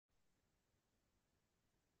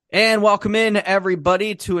And welcome in,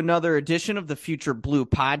 everybody, to another edition of the Future Blue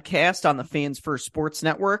podcast on the Fans First Sports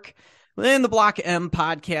Network and the Block M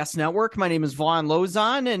Podcast Network. My name is Vaughn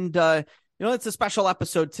Lozon, and it's a special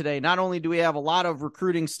episode today. Not only do we have a lot of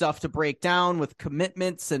recruiting stuff to break down with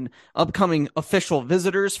commitments and upcoming official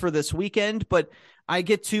visitors for this weekend, but I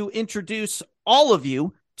get to introduce all of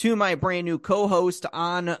you to my brand new co-host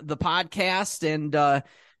on the podcast, and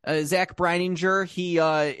Zach Breininger, he,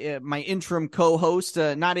 my interim co-host,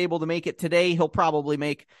 not able to make it today. He'll probably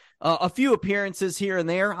make a few appearances here and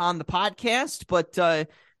there on the podcast, but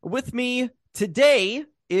with me today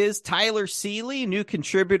is Tyler Seeley, new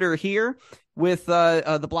contributor here with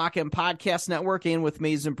the Block M Podcast Network and with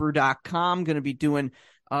MaizenBrew.com. Going to be doing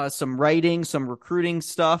some writing, some recruiting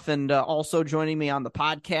stuff, and also joining me on the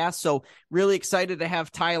podcast. So really excited to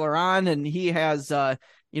have Tyler on, and he has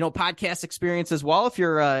podcast experience as well. If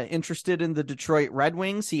you're interested in the Detroit Red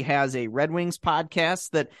Wings, he has a Red Wings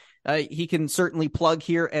podcast that he can certainly plug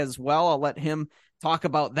here as well. I'll let him talk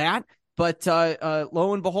about that. But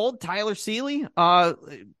lo and behold, Tyler Seeley,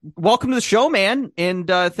 welcome to the show, man. And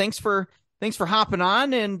thanks for hopping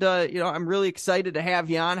on. And, I'm really excited to have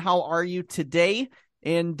you on. How are you today?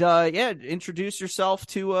 And introduce yourself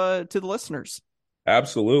to the listeners.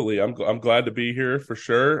 Absolutely. I'm glad to be here for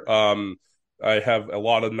sure. I have a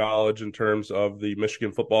lot of knowledge in terms of the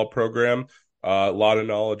Michigan football program, a lot of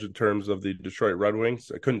knowledge in terms of the Detroit Red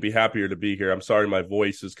Wings. I couldn't be happier to be here. I'm sorry my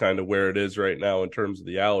voice is kind of where it is right now in terms of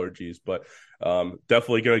the allergies, but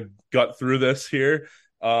definitely going to gut through this here.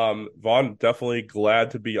 Vaughn, definitely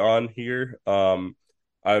glad to be on here.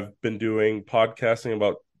 I've been doing podcasting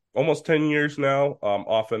about almost 10 years now,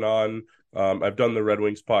 off and on. I've done the Red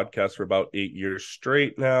Wings podcast for about 8 years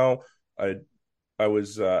straight now. I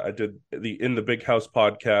did the In the Big House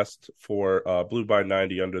podcast for Blue by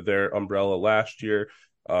 90 under their umbrella last year.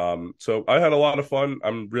 So I had a lot of fun.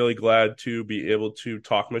 I'm really glad to be able to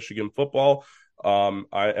talk Michigan football.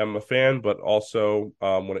 I am a fan, but also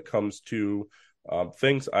when it comes to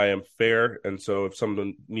things, I am fair. And so if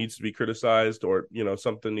something needs to be criticized or,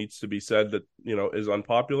 something needs to be said that, is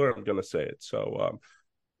unpopular, I'm going to say it. So,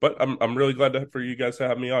 but I'm really glad for you guys to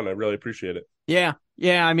have me on. I really appreciate it. Yeah.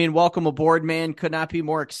 I mean, welcome aboard, man. Could not be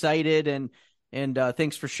more excited, and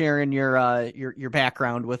thanks for sharing your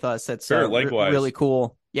background with us. That's sure, likewise. Really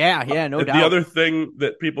cool. Yeah, no doubt. The other thing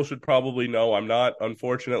that people should probably know, I'm not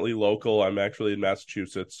unfortunately local. I'm actually in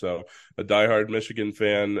Massachusetts, so a diehard Michigan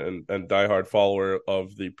fan and diehard follower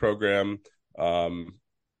of the program.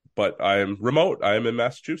 But I am remote. I am in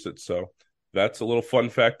Massachusetts, so that's a little fun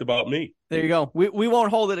fact about me. There you go. We won't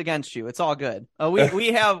hold it against you. It's all good.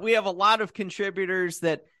 We have a lot of contributors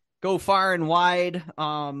that go far and wide,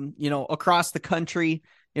 across the country.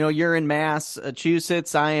 You're in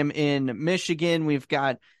Massachusetts. I am in Michigan. We've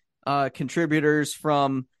got contributors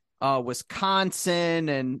from Wisconsin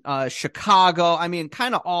and Chicago. I mean,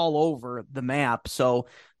 kind of all over the map. So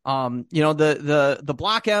the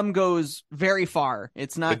Block M goes very far.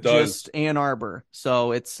 It's not just Ann Arbor.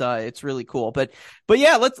 So it's really cool. But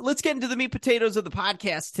yeah, let's get into the meat potatoes of the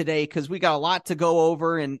podcast today, because we got a lot to go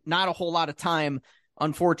over and not a whole lot of time,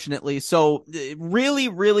 unfortunately. So really,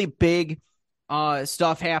 really big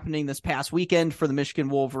stuff happening this past weekend for the Michigan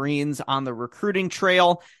Wolverines on the recruiting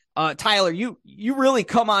trail. Tyler, you really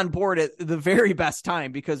come on board at the very best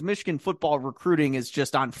time, because Michigan football recruiting is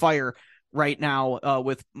just on fire right now,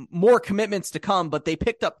 with more commitments to come, but they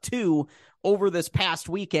picked up 2 over this past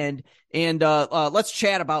weekend. And let's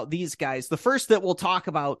chat about these guys. The first that we'll talk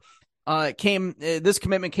about this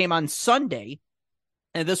commitment came on Sunday,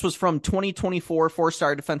 and this was from 2024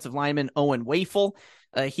 4-star defensive lineman Owen Wafel.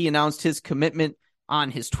 He announced his commitment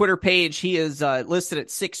on his Twitter page. He is listed at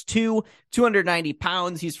 6'2", 290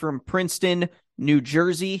 pounds. He's from Princeton, New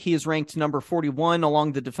Jersey. He is ranked number 41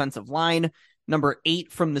 along the defensive line, number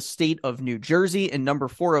 8 from the state of New Jersey, and number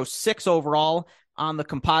 406 overall on the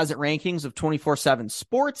composite rankings of 24/7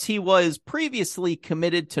 Sports. He was previously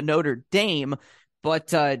committed to Notre Dame, but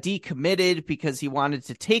decommitted because he wanted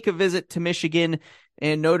to take a visit to Michigan,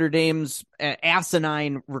 and Notre Dame's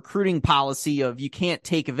asinine recruiting policy of you can't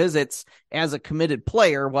take visits as a committed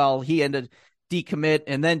player. Well, he ended decommit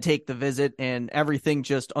and then take the visit, and everything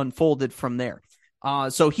just unfolded from there.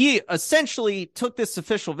 So he essentially took this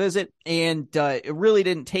official visit, and it really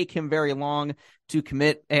didn't take him very long to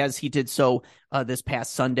commit, as he did so this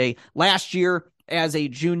past Sunday. Last year, as a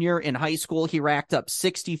junior in high school, he racked up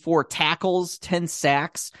 64 tackles, 10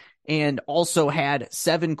 sacks, and also had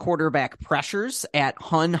 7 quarterback pressures at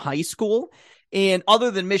Hunn High School. And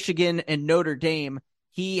other than Michigan and Notre Dame,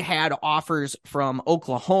 he had offers from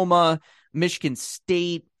Oklahoma, Michigan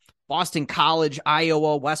State, Boston College,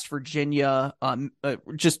 Iowa, West Virginia,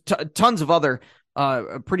 just tons of other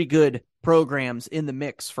pretty good programs in the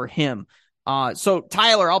mix for him. So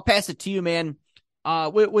Tyler, I'll pass it to you, man.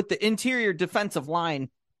 With the interior defensive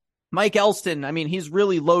line, Mike Elston, I mean, he's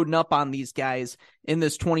really loading up on these guys in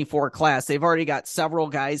this 24 class. They've already got several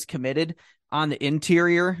guys committed on the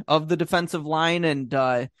interior of the defensive line,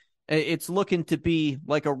 and it's looking to be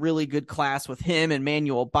like a really good class with him and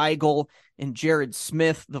Manuel Beigel and Jared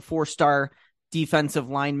Smith, the 4-star defensive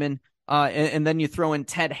lineman. And then you throw in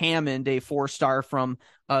Ted Hammond, a 4-star from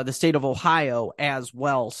the state of Ohio as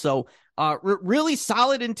well. So really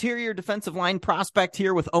solid interior defensive line prospect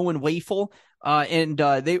here with Owen Wafel. And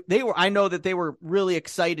they were, I know that they were really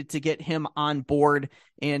excited to get him on board,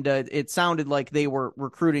 and it sounded like they were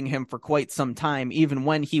recruiting him for quite some time, even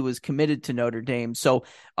when he was committed to Notre Dame. So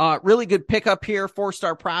really good pickup here,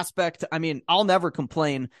 4-star prospect. I mean, I'll never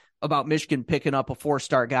complain about Michigan picking up a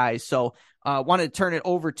 4-star guy. So wanted to turn it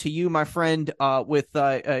over to you, my friend, with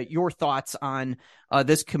your thoughts on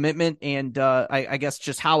this commitment and I guess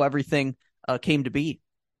just how everything came to be.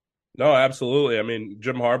 No, absolutely. I mean,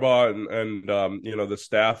 Jim Harbaugh and the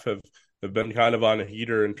staff have been kind of on a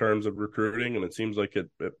heater in terms of recruiting, and it seems like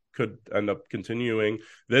it could end up continuing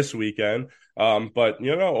this weekend. But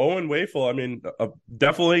Owen Wafel, I mean,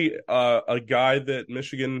 definitely a guy that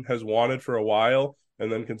Michigan has wanted for a while,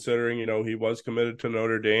 and then considering he was committed to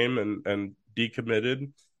Notre Dame and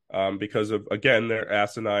decommitted because of, again, their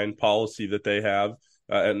asinine policy that they have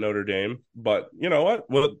at Notre Dame. But you know what?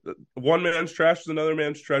 Well, one man's trash is another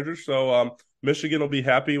man's treasure. So Michigan will be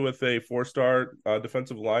happy with a 4-star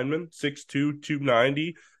defensive lineman, 6'2",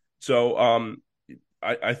 290. So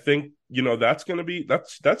I think that's going to be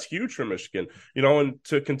that's huge for Michigan. And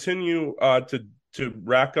to continue to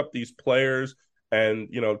rack up these players and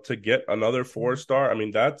to get another 4-star. I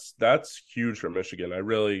mean, that's huge for Michigan. I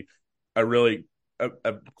really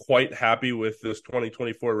am quite happy with this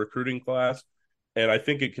 2024 recruiting class. And I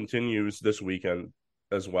think it continues this weekend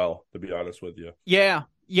as well, to be honest with you. Yeah.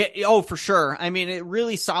 Oh, for sure. I mean, a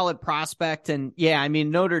really solid prospect. And yeah, I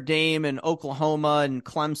mean, Notre Dame and Oklahoma and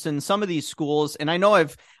Clemson, some of these schools. And I know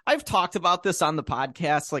I've talked about this on the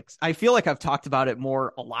podcast. Like, I feel like I've talked about it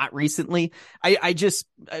a lot recently. I just,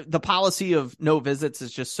 the policy of no visits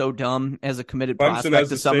is just so dumb as a committed Clemson prospect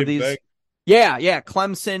to some of these. Thing. Yeah.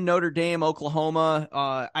 Clemson, Notre Dame, Oklahoma.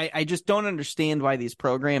 I just don't understand why these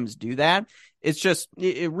programs do that. It's just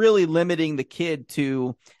it really limiting the kid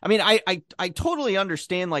to, I mean, I totally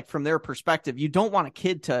understand, like, from their perspective, you don't want a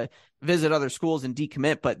kid to visit other schools and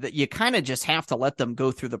decommit, but that you kind of just have to let them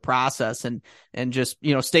go through the process and just,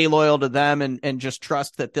 stay loyal to them and just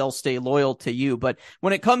trust that they'll stay loyal to you. But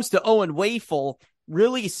when it comes to Owen Wafel,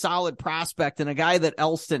 really solid prospect and a guy that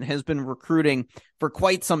Elston has been recruiting for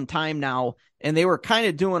quite some time now. And they were kind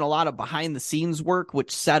of doing a lot of behind the scenes work,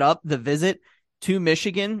 which set up the visit to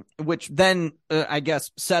Michigan, which then I guess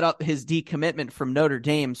set up his decommitment from Notre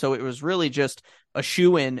Dame. So it was really just a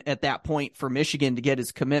shoe-in at that point for Michigan to get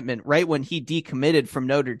his commitment. Right when he decommitted from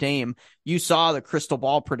Notre Dame, you saw the crystal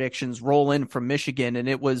ball predictions roll in from Michigan, and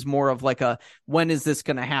it was more of like a, when is this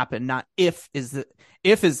going to happen? Not if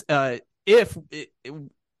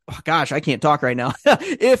gosh, I can't talk right now.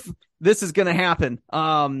 If this is going to happen,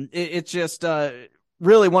 it's just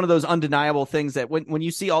really one of those undeniable things that when you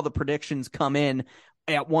see all the predictions come in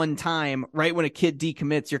at one time, right when a kid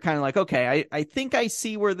decommits, you're kind of like, okay, I think I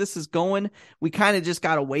see where this is going. We kind of just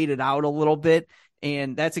got to wait it out a little bit.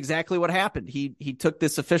 And that's exactly what happened. He took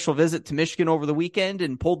this official visit to Michigan over the weekend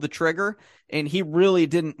and pulled the trigger, and he really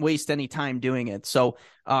didn't waste any time doing it. So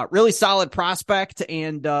really solid prospect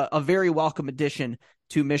and a very welcome addition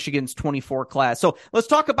to Michigan's 24 class. So let's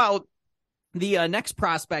talk about the next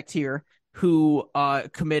prospect here who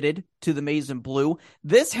committed to the Maize and Blue.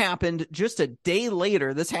 This happened just a day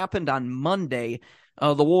later. This happened on Monday.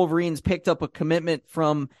 The Wolverines picked up a commitment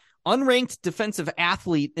from unranked defensive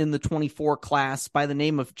athlete in the 24 class by the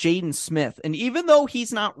name of Jaden Smith. And even though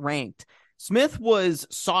he's not ranked, Smith was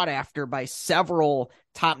sought after by several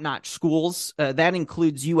top-notch schools. That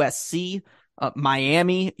includes USC,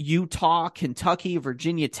 Miami, Utah, Kentucky,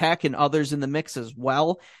 Virginia Tech, and others in the mix as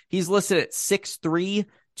well. He's listed at 6'3",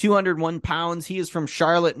 201 pounds. He is from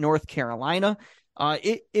Charlotte, North Carolina.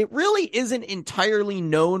 It really isn't entirely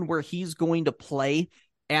known where he's going to play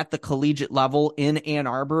at the collegiate level in Ann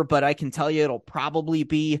Arbor, but I can tell you it'll probably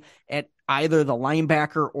be at either the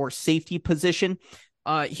linebacker or safety position.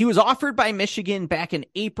 He was offered by Michigan back in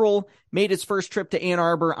April, made his first trip to Ann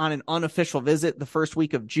Arbor on an unofficial visit the first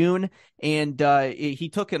week of June, and he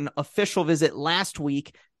took an official visit last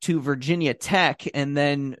week to Virginia Tech, and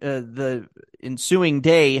then the ensuing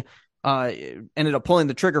day ended up pulling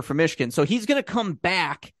the trigger for Michigan. So he's going to come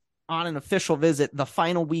back on an official visit the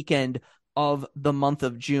final weekend of the month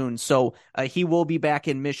of June. So he will be back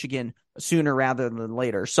in Michigan sooner rather than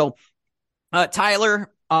later. So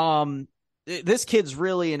Tyler, this kid's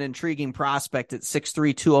really an intriguing prospect at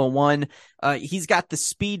 6'3", 201. He's got the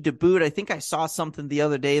speed to boot. I think I saw something the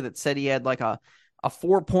other day that said he had like a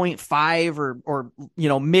 4.5 or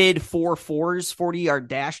mid 4.4s 40-yard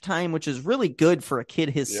dash time, which is really good for a kid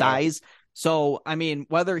his size. So, I mean,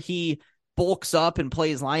 whether he bulks up and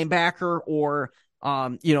plays linebacker or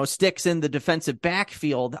sticks in the defensive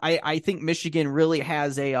backfield, I think Michigan really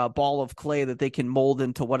has a ball of clay that they can mold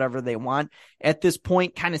into whatever they want at this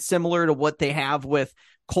point, kind of similar to what they have with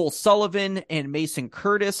Cole Sullivan and Mason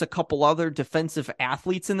Curtis, a couple other defensive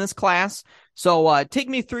athletes in this class. So take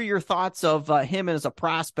me through your thoughts of him as a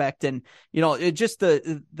prospect, and just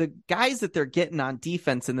the guys that they're getting on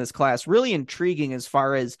defense in this class, really intriguing as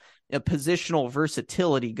far as positional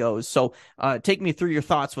versatility goes. So take me through your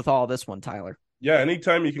thoughts with all this one, Tyler. Yeah,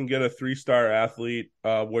 anytime you can get a 3-star athlete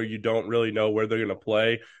where you don't really know where they're going to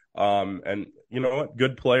play, and you know what,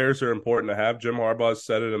 good players are important to have. Jim Harbaugh's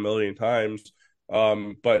said it a million times.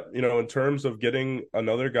 But in terms of getting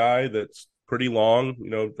another guy that's pretty long,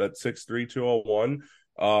 that 6'3",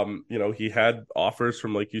 201, he had offers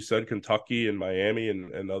from, like you said, Kentucky and Miami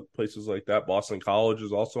and other places like that. Boston College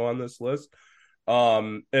is also on this list.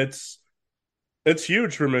 It's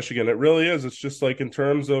huge for Michigan. It really is. It's just like in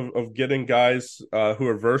terms of getting guys who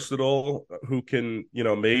are versatile, who can,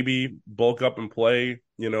 maybe bulk up and play,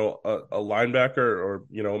 a linebacker, or,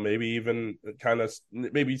 maybe even kind of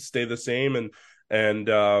maybe stay the same and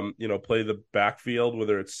play the backfield,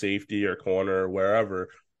 whether it's safety or corner or wherever.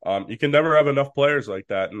 You can never have enough players like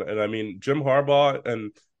that. And I mean, Jim Harbaugh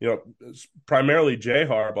and, primarily Jay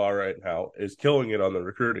Harbaugh right now is killing it on the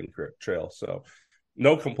recruiting trail. So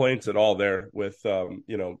no complaints at all there with,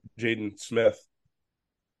 Jaden Smith.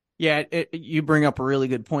 Yeah, you bring up a really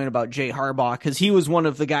good point about Jay Harbaugh, because he was one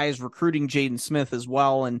of the guys recruiting Jaden Smith as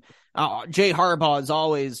well. And Jay Harbaugh is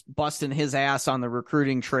always busting his ass on the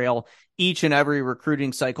recruiting trail each and every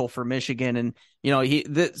recruiting cycle for Michigan. And,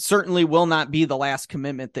 that certainly will not be the last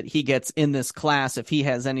commitment that he gets in this class if he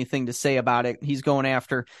has anything to say about it. He's going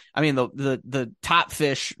after, the top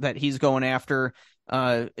fish that he's going after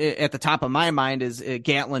at the top of my mind is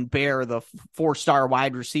Gatlin Bear, the 4-star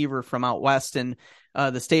wide receiver from out west in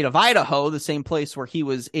the state of Idaho, the same place where he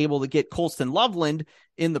was able to get Colston Loveland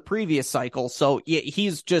in the previous cycle. So yeah,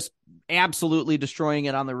 he's just absolutely destroying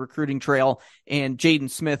it on the recruiting trail. And Jaden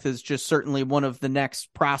Smith is just certainly one of the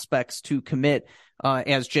next prospects to commit,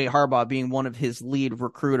 as Jay Harbaugh being one of his lead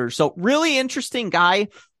recruiters. So really interesting guy.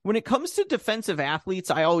 When it comes to defensive athletes,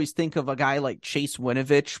 I always think of a guy like Chase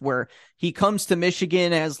Winovich, where he comes to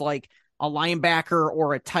Michigan as like a linebacker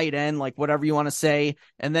or a tight end, like whatever you want to say.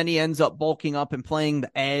 And then he ends up bulking up and playing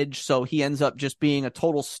the edge. So he ends up just being a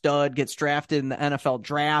total stud, gets drafted in the NFL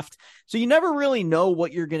draft. So you never really know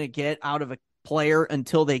what you're going to get out of a player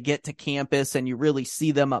until they get to campus and you really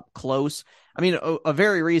see them up close. I mean, a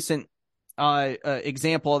very recent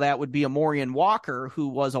example of that would be Amorian Walker, who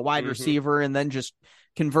was a wide receiver and then just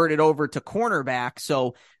converted over to cornerback.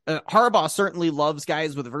 So Harbaugh certainly loves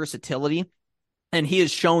guys with versatility, and he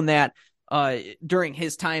has shown that during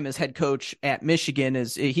his time as head coach at Michigan.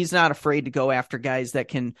 Is he's not afraid to go after guys that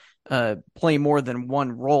can play more than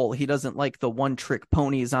one role. He doesn't like the one-trick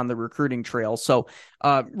ponies on the recruiting trail. So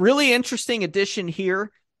really interesting addition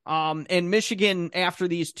here. And Michigan, after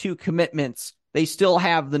these two commitments, they still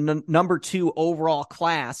have the number 2 overall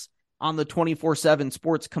class on the 24/7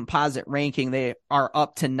 Sports composite ranking. They are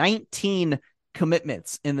up to 19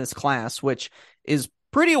 commitments in this class, which is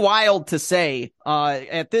pretty wild to say.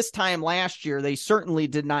 At this time last year, they certainly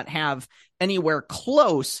did not have anywhere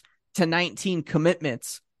close to 19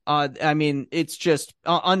 commitments. It's just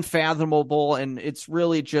unfathomable, and it's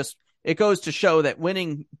really just, it goes to show that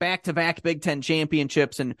winning back-to-back Big Ten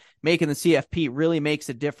championships and making the CFP really makes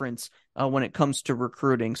a difference when it comes to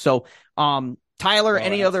recruiting. So, Tyler,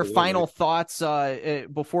 any other final thoughts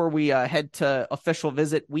before we head to official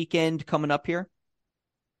visit weekend coming up here?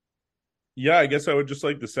 Yeah, I guess I would just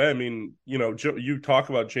like to say, you talk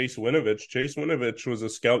about Chase Winovich. Chase Winovich was a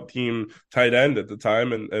scout team tight end at the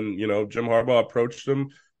time, and Jim Harbaugh approached him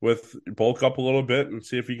with bulk up a little bit and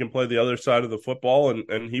see if he can play the other side of the football,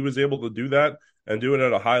 and he was able to do that and do it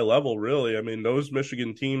at a high level, really. I mean, those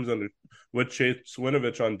Michigan teams with Chase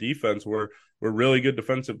Winovich on defense were really good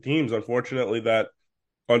defensive teams. Unfortunately, that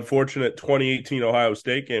unfortunate 2018 Ohio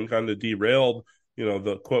State game kind of derailed,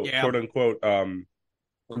 the quote unquote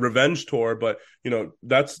revenge tour. But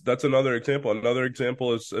that's another example. Another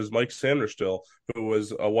example is Mike Sanderstill, who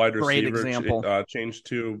was a wide Great receiver, example. changed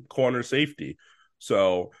to corner safety.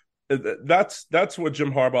 So that's what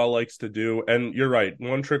Jim Harbaugh likes to do. And you're right,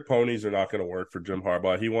 one trick ponies are not going to work for Jim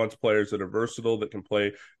Harbaugh. He wants players that are versatile, that can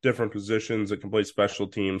play different positions, that can play special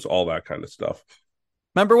teams, all that kind of stuff.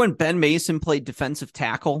 Remember when Ben Mason played defensive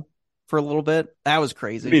tackle for a little bit? That was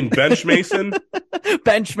crazy. You mean Bench Mason?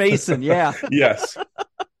 Bench Mason, yeah. Yes.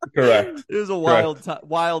 Correct. It was a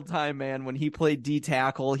wild time, man, when he played D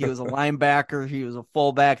tackle. He was a linebacker. He was a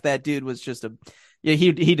fullback. That dude was just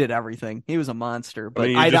he did everything. He was a monster. But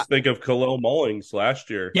I just think of Khalil Mullings last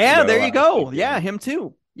year. Yeah, there you go. Yeah, him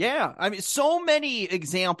too. Yeah. I mean, so many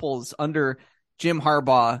examples under Jim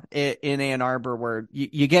Harbaugh in Ann Arbor where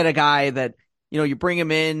you get a guy that, you bring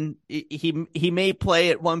him in, he may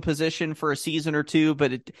play at one position for a season or two,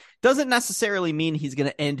 but it doesn't necessarily mean he's going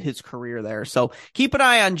to end his career there. So keep an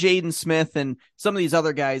eye on Jaden Smith and some of these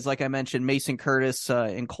other guys, like I mentioned, Mason Curtis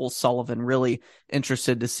and Cole Sullivan. Really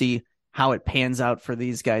interested to see how it pans out for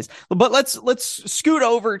these guys. But let's scoot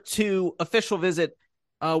over to official visit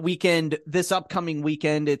weekend this upcoming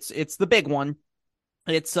weekend. It's the big one.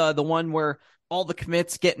 It's the one where all the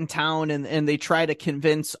commits get in town and they try to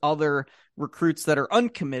convince other recruits that are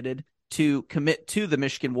uncommitted to commit to the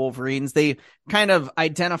Michigan Wolverines. They kind of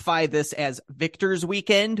identify this as Victor's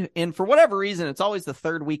Weekend. And for whatever reason, it's always the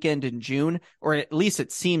third weekend in June, or at least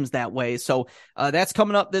it seems that way. So that's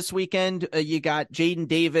coming up this weekend. You got Jaden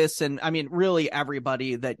Davis and really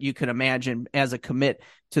everybody that you can imagine as a commit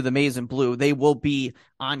to the Maize and Blue. They will be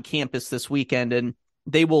on campus this weekend, and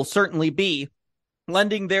they will certainly be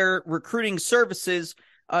lending their recruiting services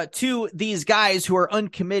to these guys who are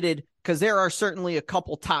uncommitted, because there are certainly a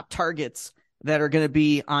couple top targets that are going to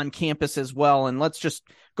be on campus as well. And let's just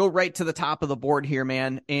go right to the top of the board here,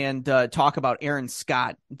 man, and talk about Aaron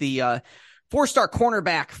Scott, the 4-star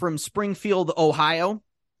cornerback from Springfield, Ohio,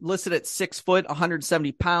 listed at 6 foot,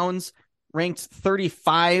 170 pounds, ranked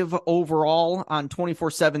 35 overall on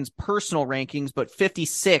 24/7's personal rankings, but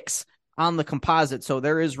 56 on the composite. So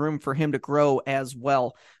there is room for him to grow as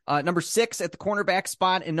well. Number 6 at the cornerback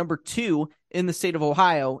spot and number 2 in the state of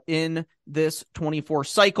Ohio in this 24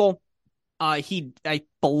 cycle. He, I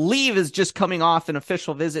believe, is just coming off an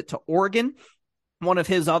official visit to Oregon, one of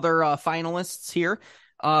his other finalists here.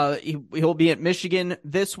 He'll be at Michigan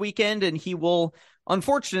this weekend, and he will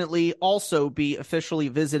unfortunately also be officially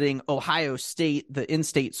visiting Ohio State, the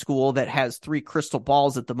in-state school that has 3 crystal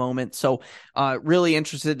balls at the moment. So really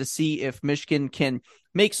interested to see if Michigan can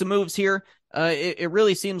make some moves here. It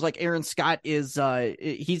really seems like Aaron Scott is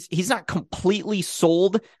he's not completely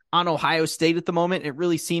sold on Ohio State at the moment. It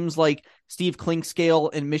really seems like Steve Clinkscale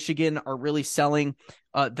and Michigan are really selling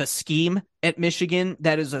the scheme at Michigan.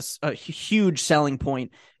 That is a huge selling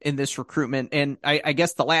point in this recruitment. And I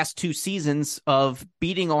guess the last 2 seasons of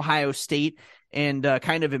beating Ohio State and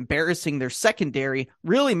kind of embarrassing their secondary,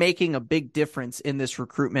 really making a big difference in this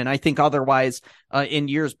recruitment. I think otherwise in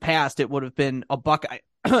years past, it would have been a Buckeye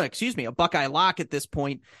lock at this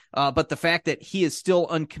point. But the fact that he is still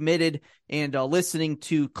uncommitted and listening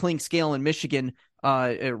to Clinkscale in Michigan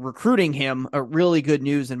recruiting him, really good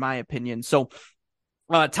news in my opinion. So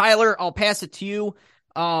Tyler, I'll pass it to you.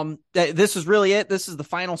 This is really it. This is the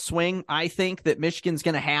final swing I think that Michigan's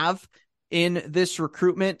going to have in this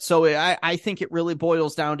recruitment. So I think it really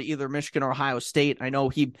boils down to either Michigan or Ohio State. I know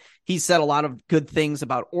he said a lot of good things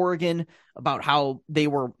about Oregon, about how they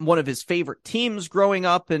were one of his favorite teams growing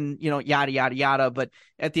up and, yada, yada, yada. But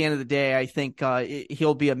at the end of the day, I think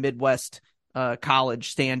he'll be a Midwest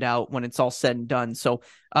college standout when it's all said and done. So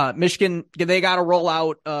Michigan, they got to roll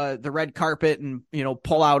out the red carpet and,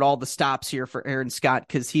 pull out all the stops here for Aaron Scott,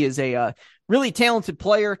 because he is a really talented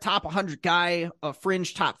player, top 100 guy, a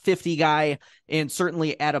fringe top 50 guy, and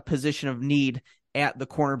certainly at a position of need at the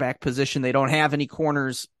cornerback position. They don't have any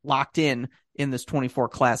corners locked in this 24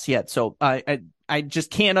 class yet. So I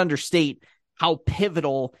just can't understate how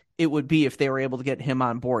pivotal it would be if they were able to get him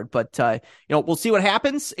on board. But, we'll see what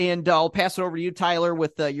happens, and I'll pass it over to you, Tyler,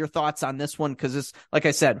 with your thoughts on this one, because this, like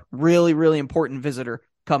I said, really, really important visitor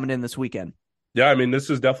coming in this weekend. Yeah, I mean, this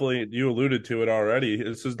is definitely, you alluded to it already.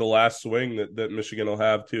 This is the last swing that Michigan will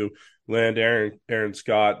have to land Aaron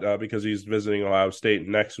Scott because he's visiting Ohio State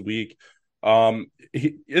next week.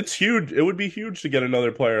 It's huge. It would be huge to get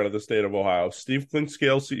another player out of the state of Ohio. Steve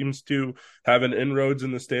Clinkscale seems to have an inroads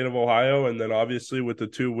in the state of Ohio, and then obviously with the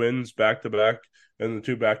 2 wins back-to-back and the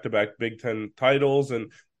 2 back-to-back Big Ten titles and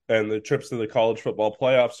the trips to the college football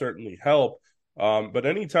playoff certainly help. But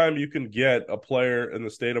anytime you can get a player in the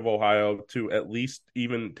state of Ohio to at least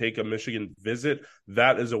even take a Michigan visit,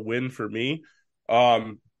 that is a win for me.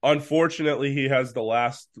 Unfortunately, he has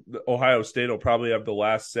Ohio State will probably have the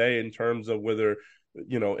last say in terms of whether,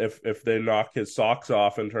 if they knock his socks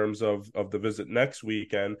off in terms of the visit next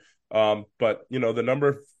weekend. But the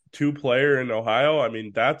number 2 player in Ohio, I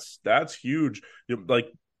mean, that's huge.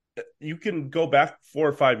 Like, you can go back 4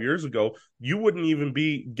 or 5 years ago, you wouldn't even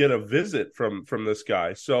get a visit from this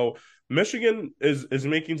guy. So Michigan is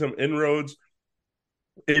making some inroads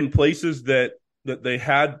in places that they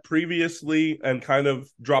had previously and kind of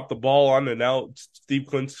dropped the ball on, and now Steve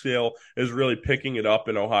Clinkscale is really picking it up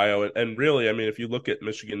in Ohio. And really, I mean, if you look at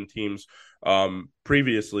Michigan teams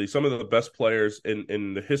previously, some of the best players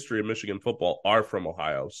in the history of Michigan football are from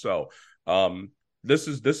Ohio. So this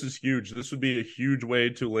is huge. This would be a huge way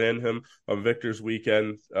to land him on Victor's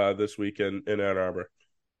weekend this weekend in Ann Arbor.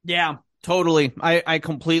 Yeah, totally. I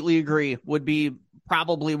completely agree. Would be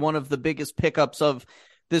probably one of the biggest pickups of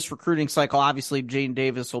this recruiting cycle. Obviously, Jane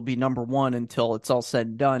Davis will be number 1 until it's all said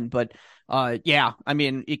and done. But yeah, I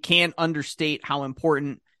mean, you can't understate how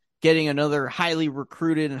important getting another highly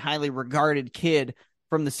recruited and highly regarded kid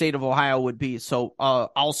from the state of Ohio would be. So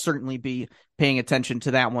I'll certainly be paying attention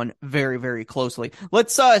to that one very, very closely. We're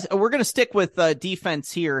going to stick with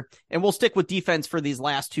defense here, and we'll stick with defense for these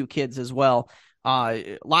last 2 kids as well.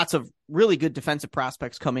 Lots of really good defensive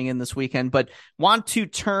prospects coming in this weekend, but want to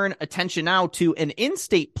turn attention now to an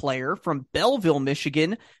in-state player from Belleville,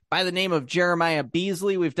 Michigan by the name of Jeremiah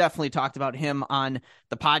Beasley. We've definitely talked about him on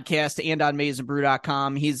the podcast and on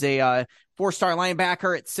MaizenBrew.com. He's a 4-star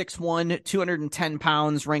linebacker at 6'1", 210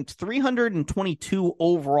 pounds, ranked 322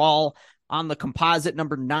 overall on the composite,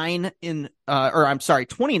 number 29 at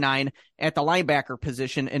the linebacker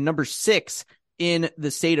position, and number 6 in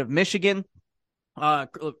the state of Michigan.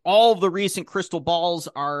 All of the recent crystal balls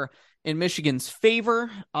are in Michigan's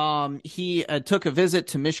favor. He took a visit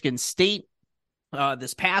to Michigan State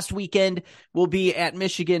this past weekend, will be at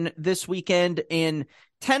Michigan this weekend, and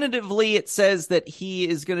tentatively it says that he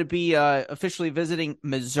is going to be officially visiting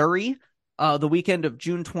Missouri the weekend of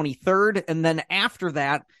June 23rd, and then after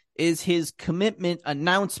that is his commitment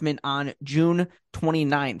announcement on June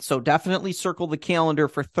 29th. So definitely circle the calendar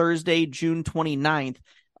for Thursday, June 29th.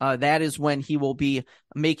 That is when he will be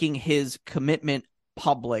making his commitment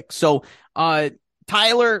public. So,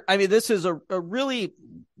 Tyler, I mean, this is a really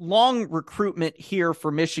long recruitment here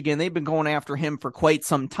for Michigan. They've been going after him for quite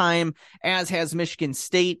some time, as has Michigan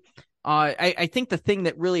State. I think the thing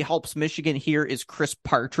that really helps Michigan here is Chris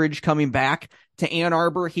Partridge coming back to Ann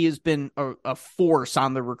Arbor. He has been a force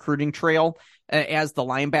on the recruiting trail as the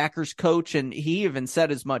linebackers coach, and he even said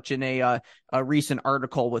as much in a recent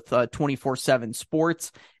article with 24/7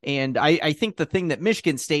 Sports. And I think the thing that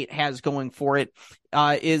Michigan State has going for it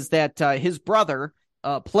is that his brother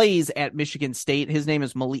plays at Michigan State. His name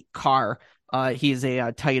is Malik Carr. He's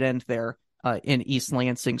a tight end there in East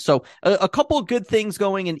Lansing. So a couple of good things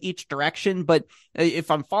going in each direction, but if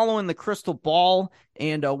I'm following the crystal ball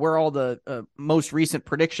and where all the most recent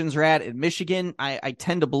predictions are at in Michigan, I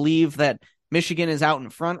tend to believe that Michigan is out in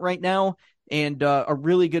front right now, and a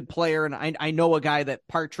really good player. And I know a guy that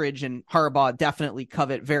Partridge and Harbaugh definitely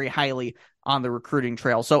covet very highly on the recruiting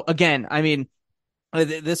trail. So again, I mean,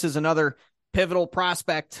 this is another pivotal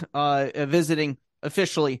prospect visiting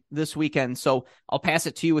officially this weekend. So I'll pass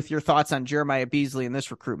it to you with your thoughts on Jeremiah Beasley and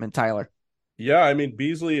this recruitment, Tyler. Yeah, I mean,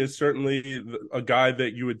 Beasley is certainly a guy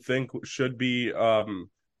that you would think should be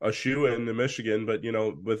a shoe-in to Michigan, but,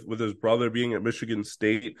 with his brother being at Michigan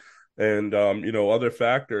State and, other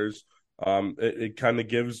factors, it kind of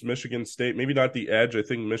gives Michigan State maybe not the edge. I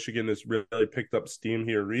think Michigan has really picked up steam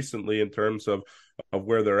here recently in terms of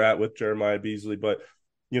where they're at with Jeremiah Beasley, but,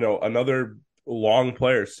 another long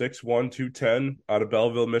player, 6'1", 210 out of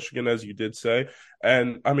Belleville, Michigan, as you did say.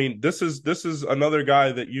 And I mean, this is another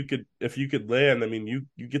guy that if you could land, I mean,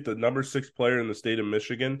 you get the number 6 player in the state of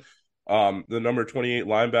Michigan, the number 28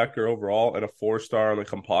 linebacker overall, and a 4-star on the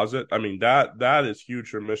composite. I mean, that is huge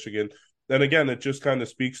for Michigan. And again, it just kind of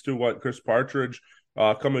speaks to what Chris Partridge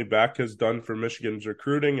coming back has done for Michigan's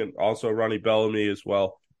recruiting, and also Ronnie Bellamy as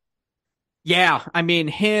well. Yeah, I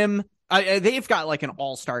mean, they've got like an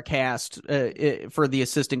all-star cast for the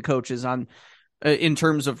assistant coaches on in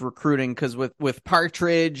terms of recruiting, because with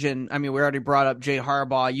Partridge, and I mean, we already brought up Jay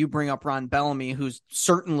Harbaugh. You bring up Ron Bellamy, who's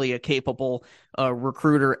certainly a capable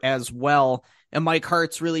recruiter as well. And Mike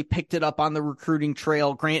Hart's really picked it up on the recruiting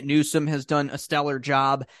trail. Grant Newsome has done a stellar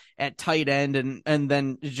job at tight end, and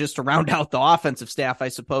then just to round out the offensive staff, I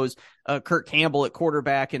suppose, Kurt Campbell at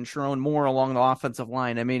quarterback and Sharon Moore along the offensive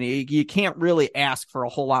line. I mean, you can't really ask for a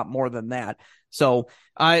whole lot more than that. So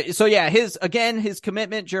yeah, his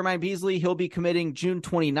commitment, Jeremiah Beasley, he'll be committing June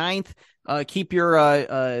 29th. Keep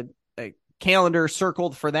your calendar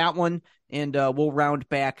circled for that one, and we'll round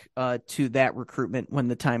back to that recruitment when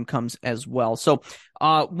the time comes as well. So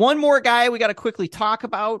one more guy we got to quickly talk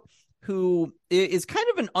about who is kind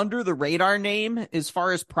of an under the radar name as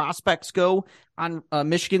far as prospects go on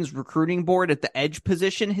Michigan's recruiting board at the edge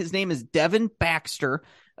position. His name is Devin Baxter.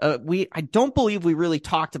 I don't believe we really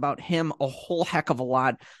talked about him a whole heck of a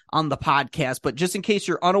lot on the podcast, but just in case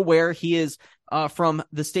you're unaware, he is from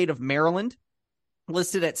the state of Maryland,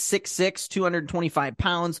 listed at 6'6", 225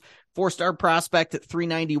 pounds, 4-star prospect at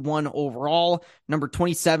 391 overall, number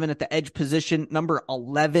 27 at the edge position, number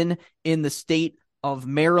 11 in the state of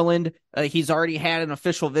Maryland. He's already had an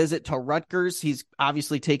official visit to Rutgers. He's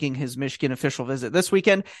obviously taking his Michigan official visit this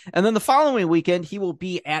weekend. And then the following weekend, he will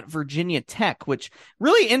be at Virginia Tech, which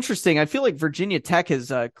really interesting. I feel like Virginia Tech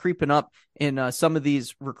is creeping up in some of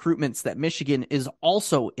these recruitments that Michigan is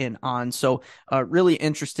also in on. So really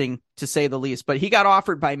interesting to say the least. But he got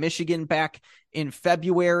offered by Michigan back in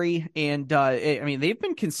February. And I mean, they've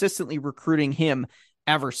been consistently recruiting him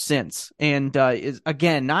ever since. And is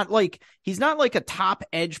again, he's not like a top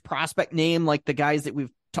edge prospect name like the guys that we've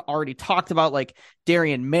already talked about, like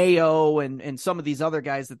Darian Mayo and some of these other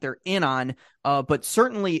guys that they're in on, but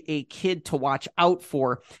certainly a kid to watch out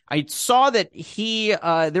for. I saw that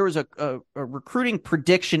there was a recruiting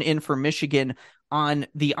prediction in for Michigan on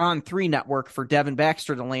the On3 network for Devin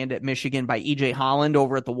Baxter to land at Michigan by EJ Holland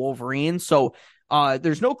over at the Wolverines. So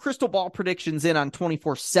there's no crystal ball predictions in on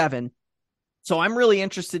 24/7. So I'm really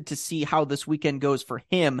interested to see how this weekend goes for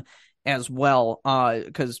him as well,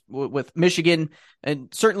 because with Michigan and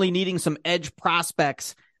certainly needing some edge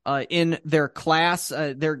prospects in their class,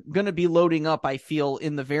 they're going to be loading up, I feel,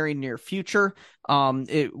 in the very near future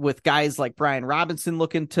with guys like Brian Robinson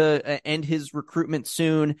looking to end his recruitment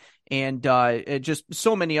soon, and just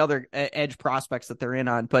so many other edge prospects that they're in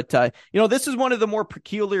on. But, this is one of the more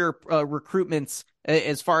peculiar recruitments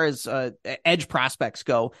as far as edge prospects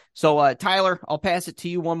go. So, Tyler, I'll pass it to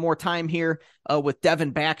you one more time here with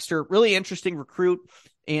Devin Baxter. Really interesting recruit,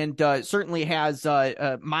 and certainly has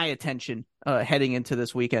my attention heading into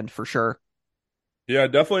this weekend for sure. Yeah,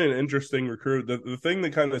 definitely an interesting recruit. The thing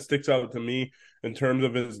that kind of sticks out to me in terms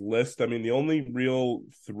of his list, I mean, the only real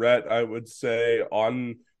threat I would say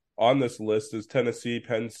on this list is Tennessee,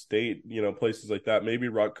 Penn State, places like that, maybe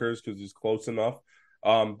Rutgers because he's close enough.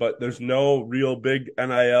 But there's no real big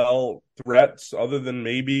NIL threats other than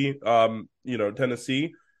maybe,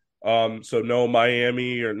 Tennessee. So no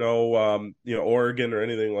Miami or no, Oregon or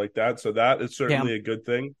anything like that. So that is certainly a good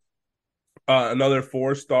thing. Another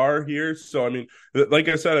 4-star here. So, I mean, like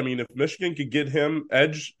I said, if Michigan could get him,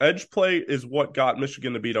 edge play is what got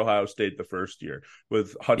Michigan to beat Ohio State the first year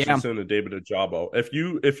with Hutchinson and David Ojabo. If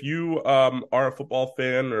you are a football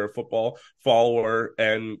fan or a football follower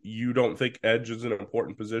and you don't think edge is an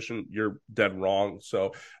important position, you're dead wrong.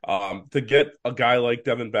 So to get a guy like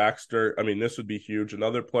Devin Baxter, this would be huge.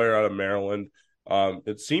 Another player out of Maryland.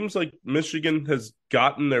 It seems like Michigan has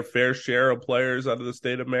gotten their fair share of players out of the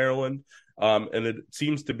state of Maryland. And it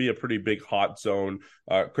seems to be a pretty big hot zone.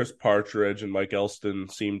 Chris Partridge and Mike Elston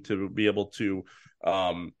seem to be able to,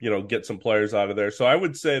 get some players out of there. So I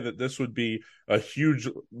would say that this would be a huge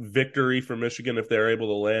victory for Michigan if they're able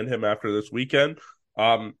to land him after this weekend.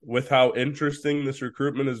 With how interesting this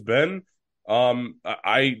recruitment has been,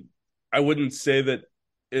 I wouldn't say that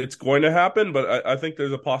it's going to happen, but I think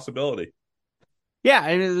there's a possibility.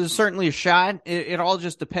 Yeah, there's certainly a shot. It all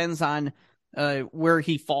just depends on where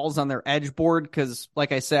he falls on their edge board, because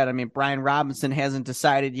like I said, Brian Robinson hasn't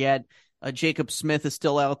decided yet. Jacob Smith is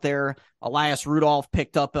still out there. Elias Rudolph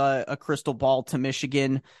picked up a crystal ball to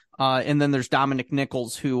Michigan. And then there's Dominic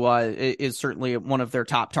Nichols, who is certainly one of their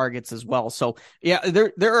top targets as well. So yeah,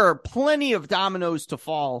 there are plenty of dominoes to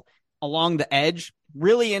fall along the edge.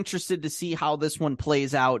 Really interested to see how this one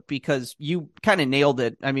plays out, because you kind of nailed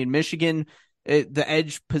it. Michigan, the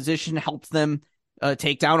edge position helped them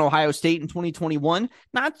take down Ohio State in 2021.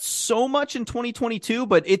 Not so much in 2022,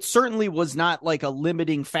 but it certainly was not like a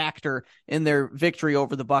limiting factor in their victory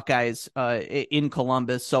over the Buckeyes in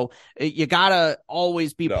Columbus. So you gotta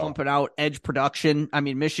always be pumping out edge production.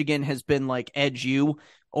 Michigan has been like edge U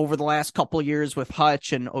over the last couple of years with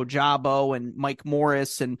Hutch and Ojabo and Mike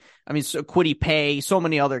Morris and Kwity Paye, so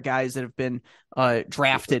many other guys that have been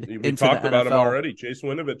drafted into the NFL. We talked about him already. Chase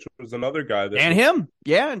Winovich was another guy him.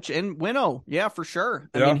 Yeah. And Winnow. Yeah, for sure.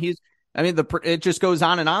 It just goes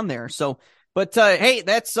on and on there. So, but hey,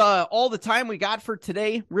 that's all the time we got for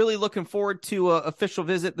today. Really looking forward to an official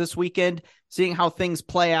visit this weekend, seeing how things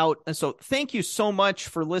play out. And so thank you so much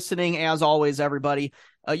for listening. As always, everybody.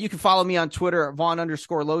 You can follow me on Twitter at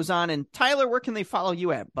Vaughn_Lozon. And Tyler, where can they follow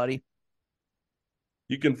you at, buddy?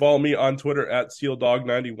 You can follow me on Twitter at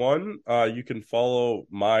SealDog91. You can follow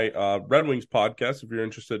my Red Wings podcast if you're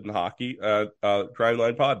interested in hockey at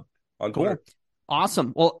Grindline Pod on Twitter. Cool.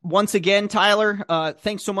 Awesome. Well, once again, Tyler,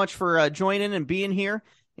 thanks so much for joining and being here.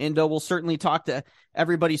 And we'll certainly talk to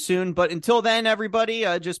everybody soon. But until then, everybody,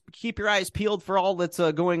 just keep your eyes peeled for all that's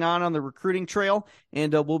going on the recruiting trail.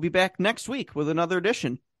 And we'll be back next week with another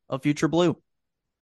edition of Future Blue.